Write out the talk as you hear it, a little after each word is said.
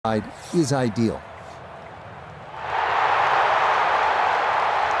is ideal.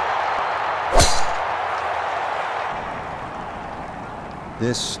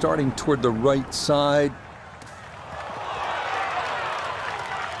 This starting toward the right side.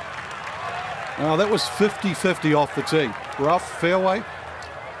 Now that was 50-50 off the tee. Rough, fairway.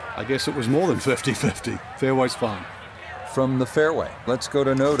 I guess it was more than 50-50. Fairway's fine. From the fairway, let's go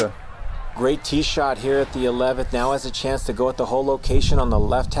to Noda. Great tee shot here at the 11th. Now has a chance to go at the whole location on the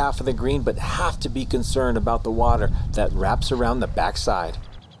left half of the green, but have to be concerned about the water that wraps around the backside.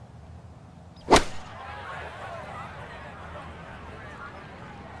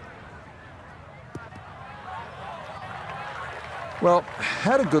 Well,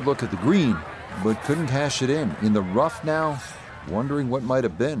 had a good look at the green, but couldn't cash it in. In the rough now, wondering what might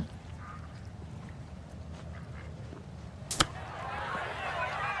have been.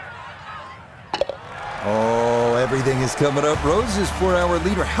 Oh, everything is coming up roses for our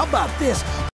leader. How about this?